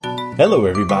Hello,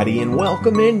 everybody, and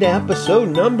welcome into episode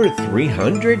number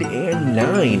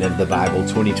 309 of the Bible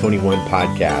 2021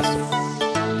 podcast.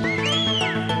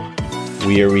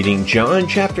 We are reading John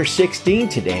chapter 16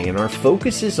 today, and our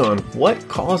focus is on what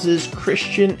causes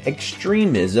Christian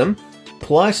extremism,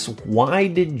 plus why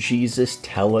did Jesus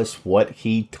tell us what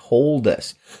he told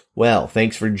us? Well,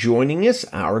 thanks for joining us.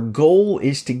 Our goal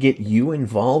is to get you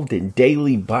involved in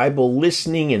daily Bible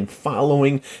listening and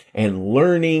following and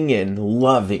learning and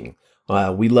loving.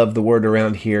 We love the word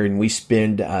around here, and we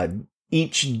spend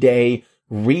each day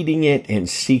reading it and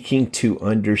seeking to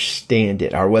understand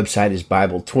it. Our website is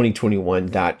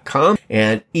Bible2021.com,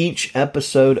 and each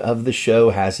episode of the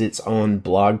show has its own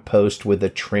blog post with a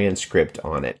transcript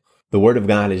on it. The Word of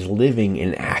God is living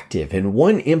and active, and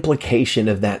one implication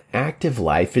of that active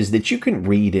life is that you can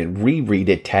read and reread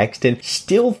a text and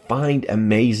still find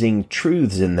amazing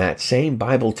truths in that same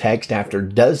Bible text after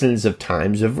dozens of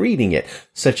times of reading it.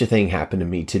 Such a thing happened to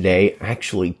me today,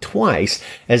 actually twice,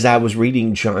 as I was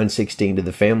reading John 16 to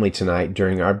the family tonight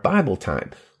during our Bible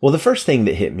time. Well, the first thing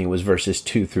that hit me was verses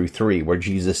 2 through 3, where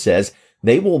Jesus says,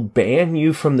 "They will ban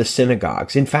you from the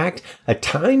synagogues. In fact, a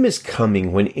time is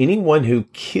coming when anyone who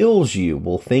kills you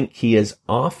will think he is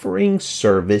offering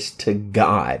service to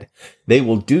God. They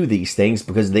will do these things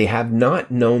because they have not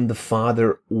known the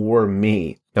Father or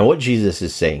me." Now, what Jesus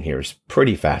is saying here is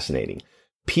pretty fascinating.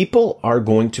 People are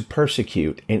going to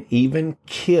persecute and even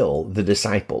kill the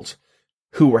disciples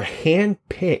who were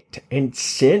handpicked and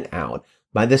sent out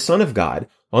by the Son of God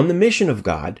on the mission of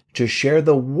God to share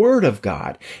the Word of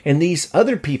God. And these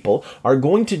other people are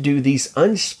going to do these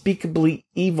unspeakably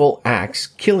evil acts,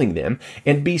 killing them,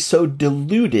 and be so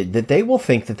deluded that they will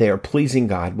think that they are pleasing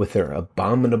God with their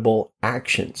abominable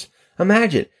actions.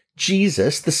 Imagine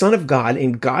Jesus, the Son of God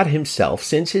and God himself,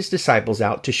 sends his disciples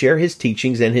out to share his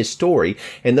teachings and his story,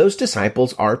 and those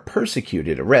disciples are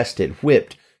persecuted, arrested,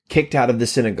 whipped, kicked out of the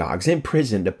synagogues,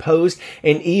 imprisoned, opposed,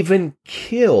 and even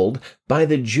killed by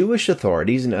the Jewish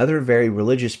authorities and other very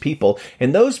religious people.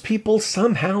 And those people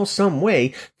somehow, some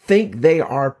way, think they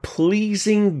are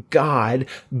pleasing God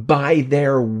by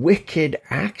their wicked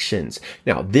actions.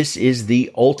 Now, this is the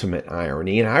ultimate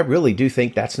irony, and I really do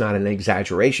think that's not an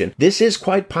exaggeration. This is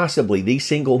quite possibly the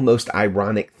single most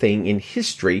ironic thing in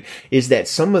history, is that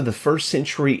some of the first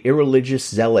century irreligious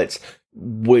zealots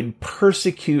would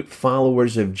persecute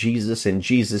followers of Jesus and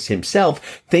Jesus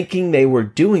himself, thinking they were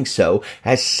doing so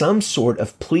as some sort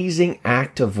of pleasing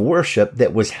act of worship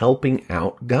that was helping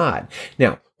out God.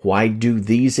 Now, why do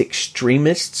these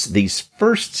extremists, these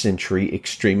first century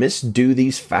extremists, do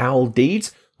these foul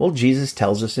deeds? Well, Jesus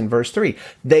tells us in verse 3,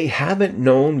 they haven't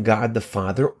known God the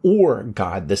Father or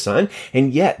God the Son,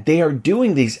 and yet they are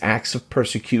doing these acts of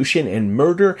persecution and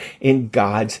murder in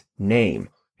God's name.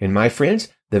 And my friends,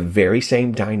 the very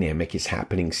same dynamic is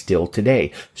happening still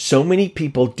today. So many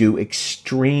people do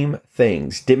extreme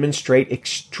things, demonstrate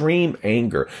extreme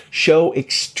anger, show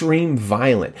extreme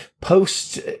violence,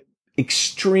 post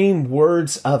extreme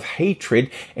words of hatred,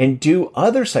 and do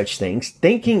other such things,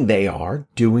 thinking they are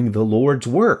doing the Lord's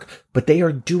work, but they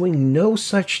are doing no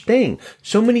such thing.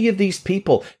 So many of these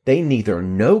people, they neither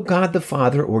know God the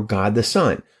Father or God the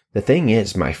Son. The thing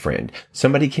is, my friend,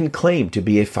 somebody can claim to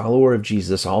be a follower of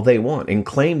Jesus all they want and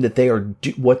claim that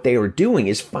what they are doing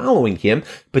is following him,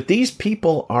 but these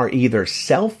people are either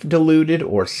self-deluded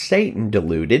or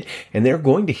Satan-deluded, and they're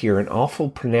going to hear an awful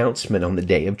pronouncement on the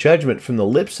day of judgment from the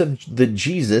lips of the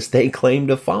Jesus they claim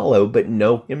to follow but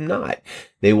know him not.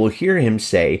 They will hear him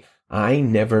say, "I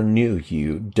never knew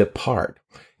you, depart."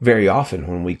 Very often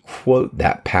when we quote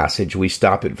that passage, we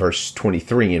stop at verse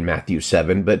 23 in Matthew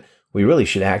 7, but we really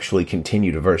should actually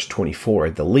continue to verse 24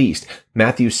 at the least.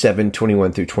 Matthew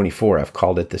 7:21 through 24, I've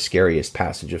called it the scariest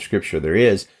passage of Scripture there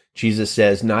is. Jesus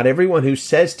says, "Not everyone who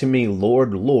says to me,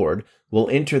 'Lord, Lord,' will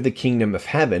enter the kingdom of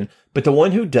heaven, but the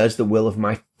one who does the will of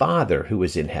my Father who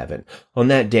is in heaven. On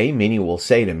that day many will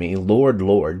say to me, 'Lord,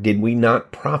 Lord, did we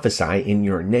not prophesy in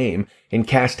your name, and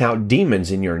cast out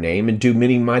demons in your name, and do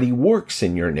many mighty works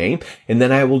in your name?' And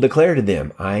then I will declare to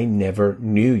them, 'I never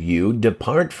knew you.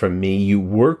 Depart from me, you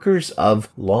workers of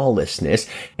lawlessness.'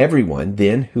 Everyone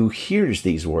then who hears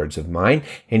these words of mine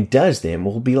and does them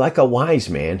will be like a wise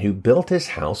man who built his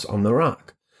house on the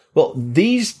rock." Well,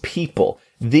 these people,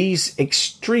 these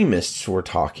extremists we're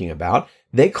talking about,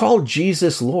 they call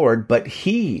Jesus Lord, but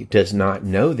he does not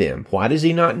know them. Why does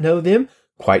he not know them?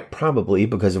 Quite probably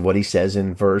because of what he says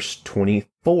in verse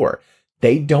 24.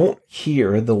 They don't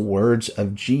hear the words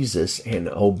of Jesus and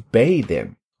obey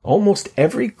them. Almost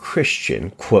every Christian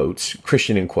in quotes,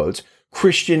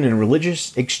 Christian and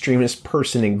religious extremist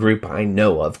person and group I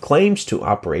know of claims to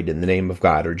operate in the name of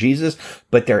God or Jesus,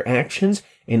 but their actions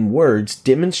and words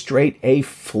demonstrate a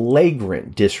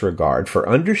flagrant disregard for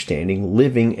understanding,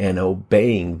 living, and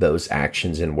obeying those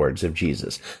actions and words of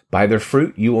Jesus. By their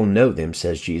fruit you will know them,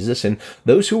 says Jesus, and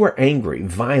those who are angry,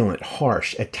 violent,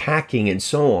 harsh, attacking, and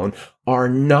so on are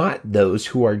not those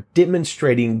who are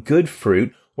demonstrating good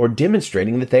fruit or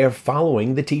demonstrating that they are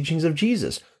following the teachings of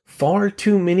Jesus. Far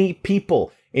too many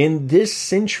people in this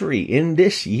century, in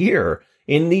this year,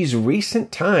 in these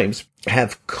recent times,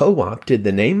 have co-opted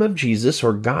the name of Jesus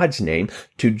or God's name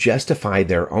to justify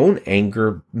their own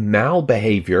anger,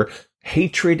 malbehavior,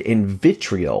 hatred, and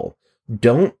vitriol.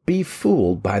 Don't be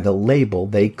fooled by the label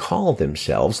they call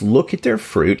themselves. Look at their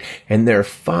fruit and their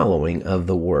following of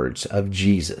the words of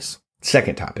Jesus.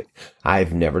 Second topic.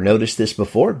 I've never noticed this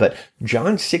before, but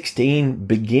John 16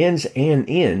 begins and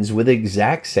ends with the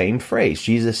exact same phrase.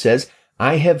 Jesus says,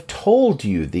 I have told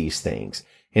you these things.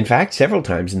 In fact, several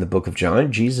times in the book of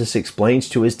John, Jesus explains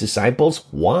to his disciples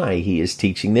why he is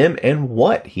teaching them and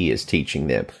what he is teaching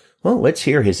them. Well, let's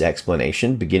hear his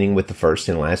explanation, beginning with the first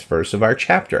and last verse of our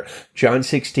chapter. John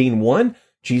 16:1,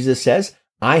 Jesus says,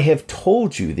 I have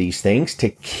told you these things to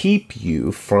keep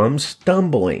you from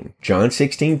stumbling. John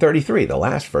 16:33, the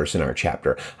last verse in our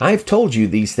chapter. I've told you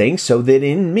these things so that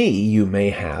in me you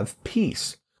may have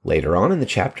peace. Later on in the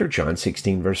chapter, John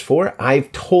 16 verse 4,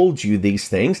 I've told you these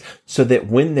things so that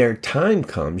when their time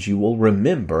comes, you will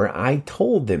remember I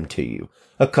told them to you.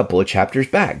 A couple of chapters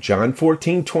back, John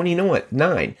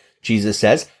 14:29, Jesus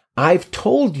says, I've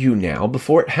told you now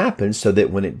before it happens so that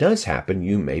when it does happen,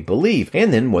 you may believe.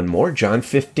 And then one more, John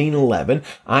 15:11,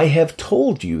 I have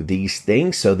told you these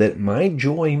things so that my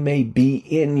joy may be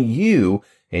in you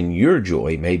and your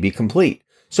joy may be complete.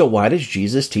 So why does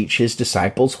Jesus teach his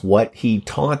disciples what he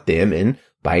taught them? And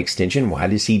by extension, why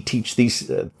does he teach these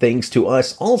things to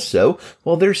us also?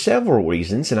 Well, there's several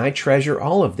reasons, and I treasure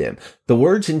all of them. The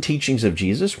words and teachings of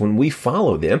Jesus, when we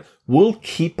follow them, will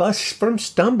keep us from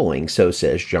stumbling, so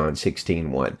says John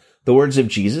 16:1. The words of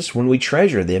Jesus, when we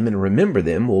treasure them and remember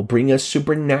them, will bring us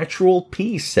supernatural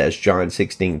peace, says John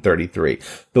 16:33.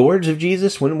 The words of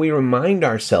Jesus, when we remind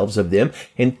ourselves of them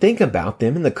and think about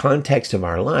them in the context of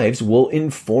our lives, will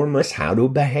inform us how to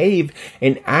behave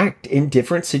and act in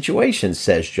different situations,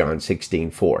 says John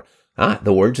 16:4.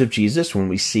 The words of Jesus, when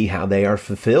we see how they are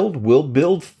fulfilled, will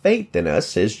build faith in us,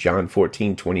 says John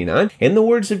 14:29. And the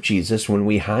words of Jesus, when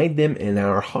we hide them in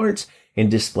our hearts and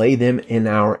display them in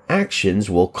our actions,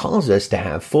 will cause us to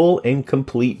have full and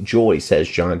complete joy, says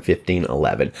John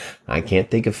 15:11. I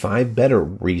can't think of 5 better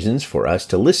reasons for us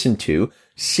to listen to,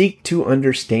 seek to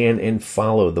understand, and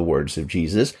follow the words of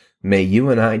Jesus. May you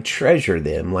and I treasure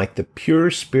them like the pure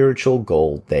spiritual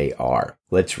gold they are.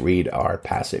 Let's read our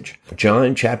passage.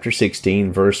 John chapter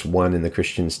 16, verse 1 in the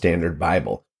Christian Standard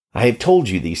Bible. I have told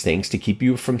you these things to keep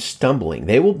you from stumbling.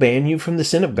 They will ban you from the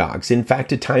synagogues. In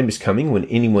fact, a time is coming when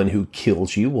anyone who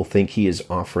kills you will think he is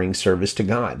offering service to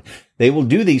God. They will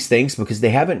do these things because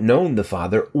they haven't known the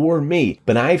Father or me.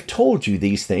 But I've told you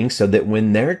these things so that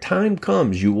when their time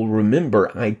comes, you will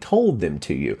remember I told them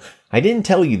to you. I didn't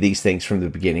tell you these things from the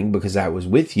beginning because I was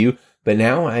with you, but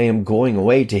now I am going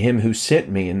away to him who sent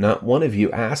me, and not one of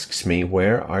you asks me,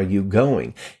 where are you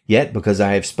going? Yet because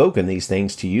I have spoken these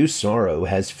things to you, sorrow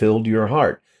has filled your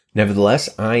heart. Nevertheless,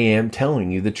 I am telling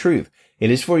you the truth.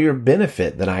 It is for your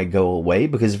benefit that I go away,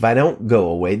 because if I don't go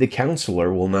away, the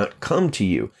Counselor will not come to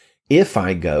you. If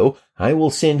I go, I will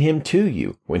send him to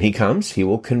you. When he comes, he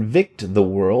will convict the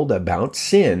world about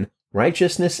sin,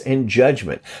 righteousness, and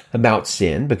judgment. About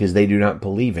sin, because they do not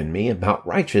believe in me. About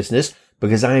righteousness,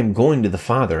 because I am going to the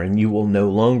Father, and you will no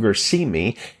longer see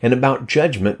me. And about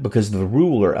judgment, because the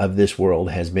ruler of this world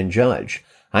has been judged.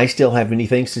 I still have many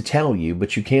things to tell you,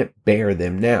 but you can't bear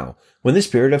them now. When the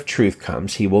Spirit of truth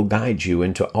comes, he will guide you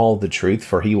into all the truth,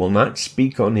 for he will not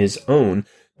speak on his own,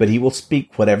 but he will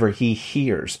speak whatever he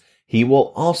hears. He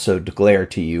will also declare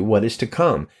to you what is to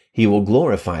come. He will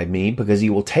glorify me, because he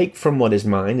will take from what is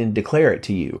mine and declare it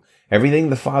to you. Everything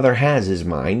the Father has is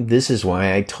mine. This is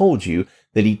why I told you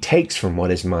that he takes from what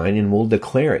is mine and will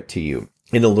declare it to you.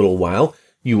 In a little while,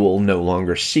 you will no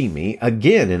longer see me.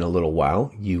 Again, in a little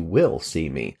while, you will see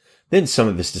me. Then some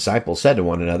of his disciples said to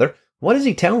one another, what is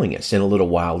he telling us? In a little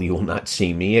while, you will not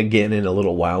see me. Again, in a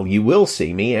little while, you will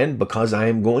see me. And because I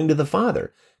am going to the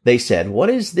Father. They said, what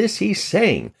is this he's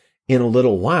saying? In a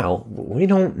little while, we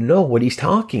don't know what he's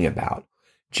talking about.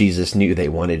 Jesus knew they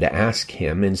wanted to ask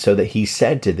him, and so that he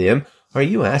said to them, are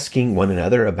you asking one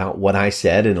another about what I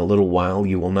said? In a little while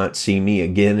you will not see me.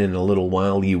 Again, in a little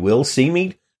while you will see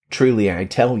me. Truly I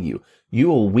tell you, you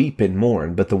will weep and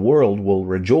mourn, but the world will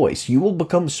rejoice. You will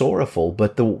become sorrowful,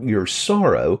 but your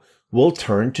sorrow will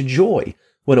turn to joy.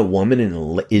 When a woman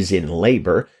is in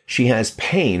labor, she has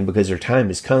pain because her time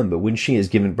has come, but when she has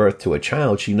given birth to a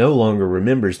child, she no longer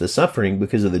remembers the suffering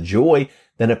because of the joy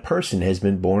that a person has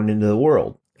been born into the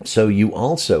world. So you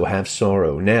also have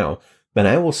sorrow now, but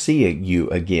I will see you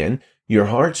again. Your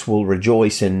hearts will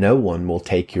rejoice, and no one will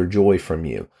take your joy from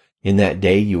you. In that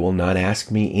day you will not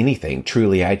ask me anything.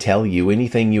 Truly I tell you,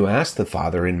 anything you ask the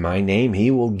Father in my name, he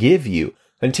will give you.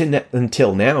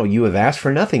 Until now you have asked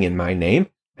for nothing in my name.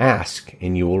 Ask,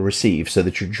 and you will receive, so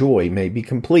that your joy may be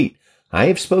complete. I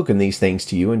have spoken these things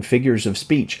to you in figures of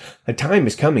speech. A time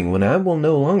is coming when I will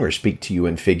no longer speak to you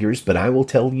in figures, but I will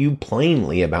tell you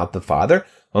plainly about the Father.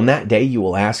 On that day you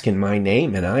will ask in my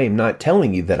name, and I am not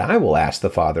telling you that I will ask the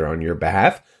Father on your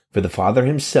behalf, for the Father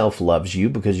himself loves you,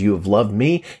 because you have loved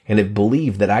me and have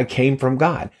believed that I came from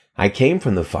God. I came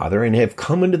from the Father and have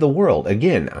come into the world.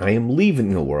 Again, I am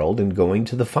leaving the world and going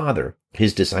to the Father.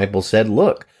 His disciples said,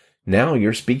 Look, now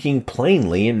you're speaking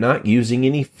plainly and not using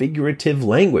any figurative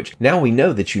language. Now we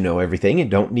know that you know everything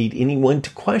and don't need anyone to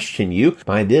question you.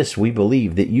 By this we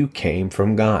believe that you came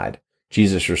from God.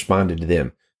 Jesus responded to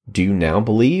them, Do you now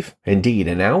believe? Indeed,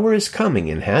 an hour is coming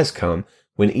and has come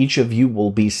when each of you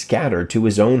will be scattered to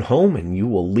his own home, and you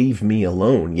will leave me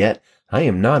alone. Yet I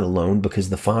am not alone, because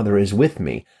the Father is with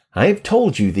me. I have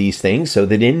told you these things so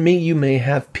that in me you may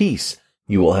have peace.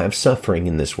 You will have suffering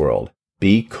in this world.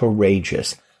 Be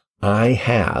courageous. I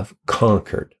have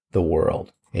conquered the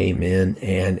world. Amen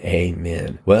and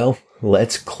amen. Well,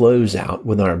 let's close out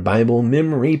with our Bible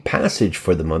memory passage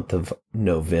for the month of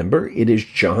November. It is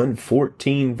John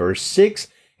 14, verse 6,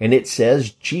 and it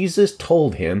says, Jesus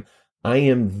told him, I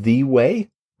am the way,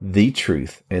 the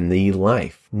truth, and the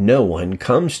life. No one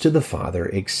comes to the Father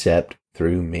except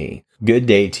through me. Good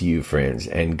day to you, friends,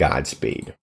 and Godspeed.